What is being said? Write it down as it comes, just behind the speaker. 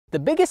The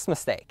biggest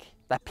mistake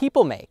that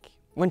people make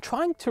when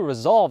trying to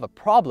resolve a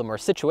problem or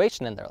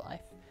situation in their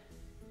life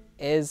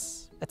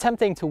is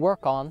attempting to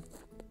work on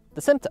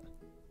the symptom,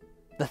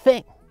 the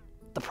thing,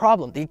 the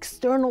problem, the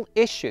external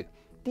issue,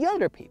 the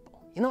other people,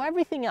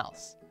 everything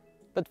else.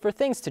 But for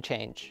things to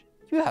change,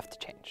 you have to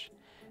change.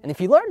 And if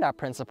you learn that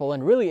principle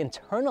and really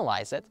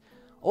internalize it,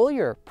 all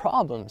your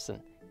problems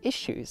and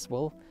issues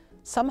will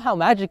somehow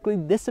magically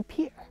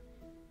disappear.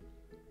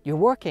 You're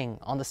working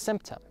on the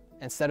symptom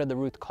instead of the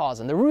root cause,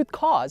 and the root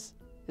cause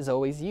is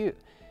always you.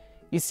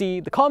 You see,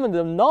 the common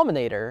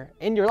denominator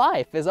in your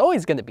life is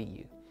always going to be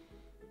you.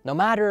 No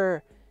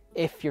matter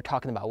if you're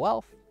talking about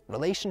wealth,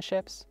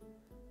 relationships,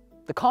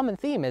 the common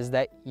theme is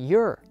that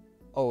you're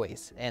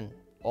always in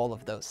all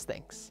of those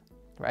things,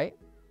 right?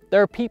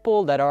 There are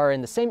people that are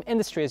in the same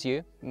industry as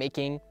you,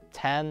 making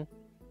 10,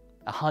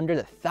 100,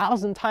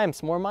 1,000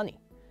 times more money.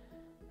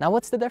 Now,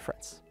 what's the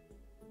difference?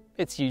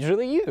 It's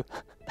usually you.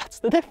 That's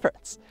the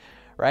difference,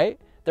 right?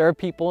 There are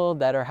people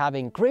that are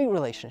having great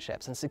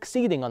relationships and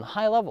succeeding on a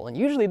high level, and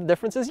usually the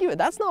difference is you.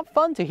 That's not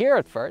fun to hear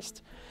at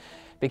first,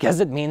 because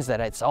it means that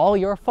it's all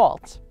your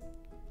fault.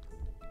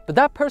 But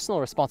that personal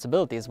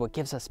responsibility is what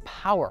gives us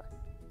power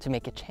to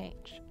make a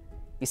change.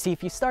 You see,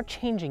 if you start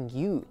changing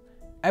you,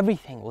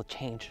 everything will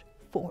change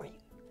for you.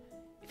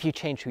 If you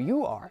change who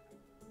you are,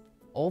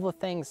 all the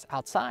things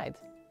outside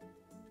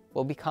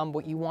will become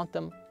what you want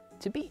them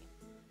to be.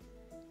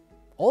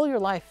 All your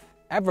life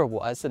ever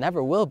was and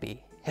ever will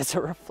be is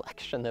a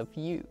reflection of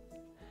you.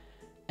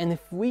 And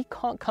if we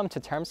can't come to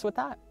terms with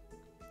that,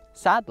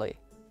 sadly,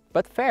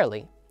 but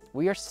fairly,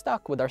 we are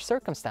stuck with our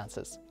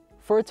circumstances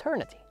for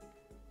eternity.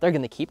 They're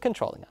going to keep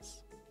controlling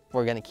us.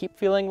 We're going to keep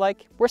feeling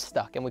like we're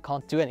stuck and we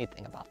can't do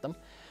anything about them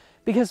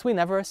because we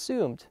never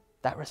assumed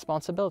that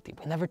responsibility.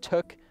 We never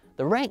took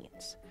the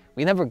reins.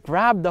 We never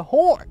grabbed the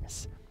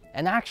horns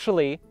and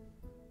actually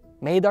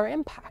made our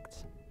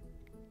impact.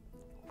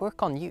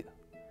 Work on you.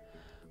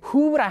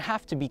 Who would I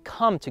have to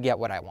become to get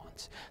what I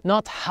want?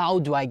 Not how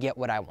do I get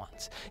what I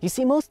want. You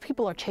see, most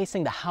people are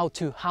chasing the how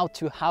to,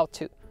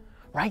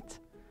 right?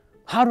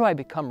 How do I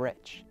become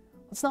rich?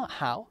 It's not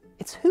how,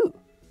 it's who.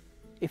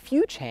 If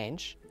you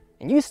change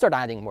and you start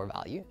adding more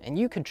value and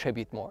you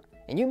contribute more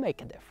and you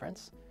make a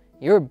difference,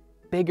 you're a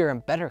bigger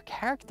and better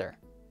character.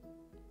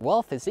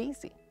 Wealth is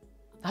easy.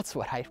 That's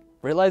what I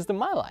realized in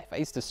my life. I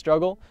used to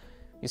struggle,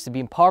 used to be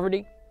in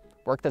poverty,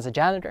 worked as a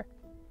janitor.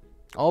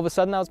 All of a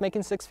sudden I was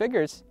making 6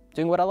 figures,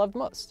 doing what I loved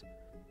most.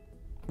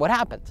 What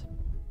happened?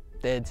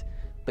 Did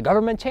the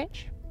government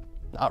change?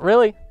 Not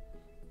really.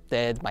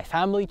 Did my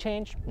family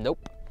change?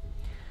 Nope.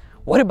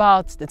 What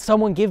about, did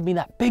someone give me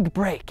that big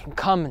break and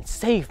come and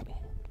save me?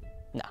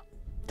 No.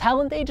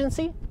 Talent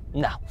agency?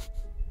 No.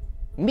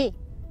 Me.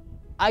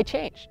 I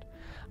changed.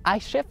 I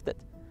shifted.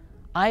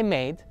 I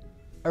made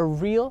a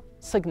real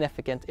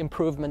significant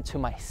improvement to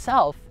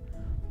myself,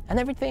 and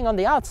everything on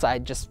the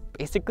outside just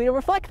basically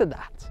reflected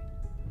that.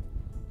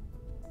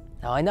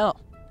 Now I know,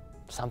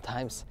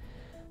 sometimes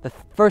the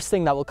first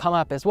thing that will come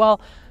up is,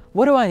 well,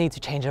 what do I need to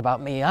change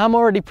about me? I'm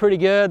already pretty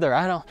good, or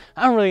I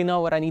don't really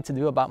know what I need to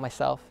do about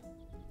myself.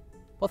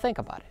 Well, think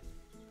about it.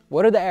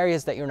 What are the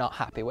areas that you're not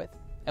happy with?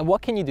 And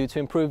what can you do to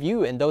improve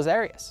you in those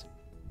areas?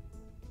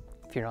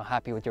 If you're not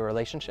happy with your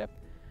relationship,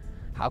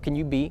 how can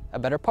you be a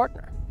better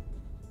partner?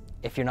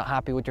 If you're not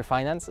happy with your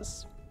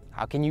finances,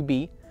 how can you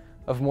be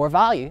of more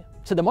value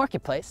to the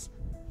marketplace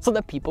so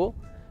that people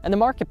and the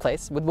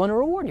marketplace would want to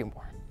reward you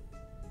more?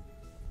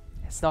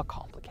 It's not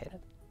complicated.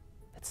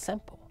 It's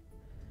simple.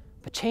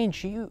 But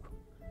change you,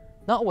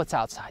 not what's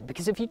outside.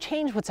 Because if you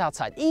change what's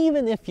outside,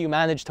 even if you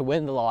manage to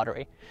win the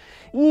lottery,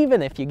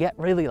 even if you get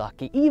really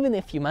lucky, even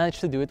if you manage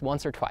to do it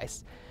once or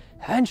twice,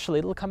 eventually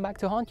it'll come back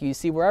to haunt you. You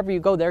see, wherever you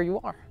go, there you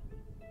are.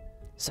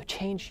 So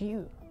change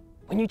you.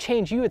 When you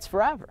change you, it's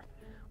forever.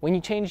 When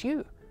you change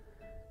you,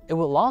 it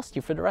will last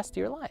you for the rest of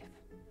your life.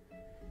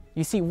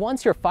 You see,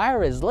 once your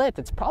fire is lit,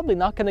 it's probably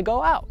not going to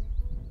go out.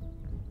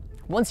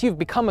 Once you've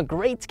become a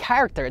great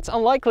character, it's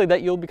unlikely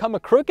that you'll become a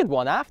crooked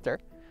one after.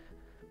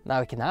 Now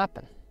it can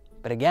happen.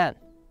 But again,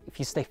 if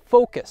you stay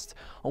focused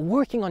on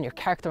working on your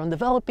character, on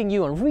developing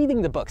you, on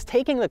reading the books,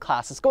 taking the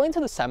classes, going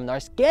to the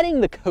seminars, getting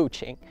the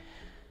coaching,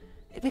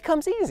 it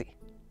becomes easy.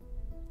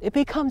 It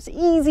becomes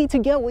easy to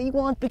get what you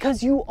want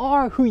because you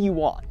are who you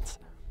want.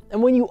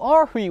 And when you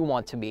are who you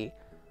want to be,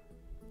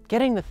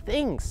 getting the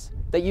things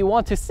that you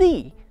want to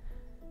see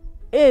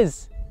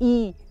is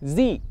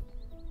easy.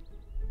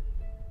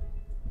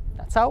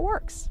 That's how it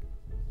works.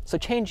 So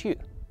change you,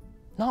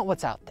 not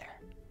what's out there.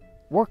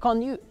 Work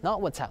on you, not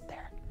what's out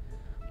there.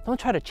 Don't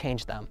try to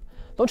change them.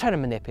 Don't try to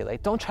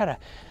manipulate. Don't try to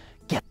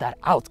get that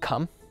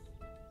outcome.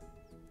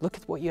 Look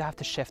at what you have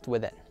to shift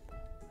within.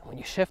 And when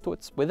you shift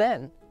what's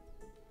within,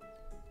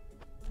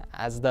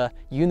 as the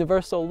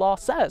universal law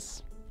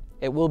says,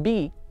 it will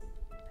be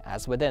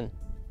as within,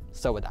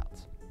 so without.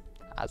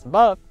 As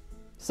above,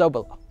 so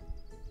below.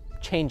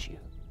 Change you.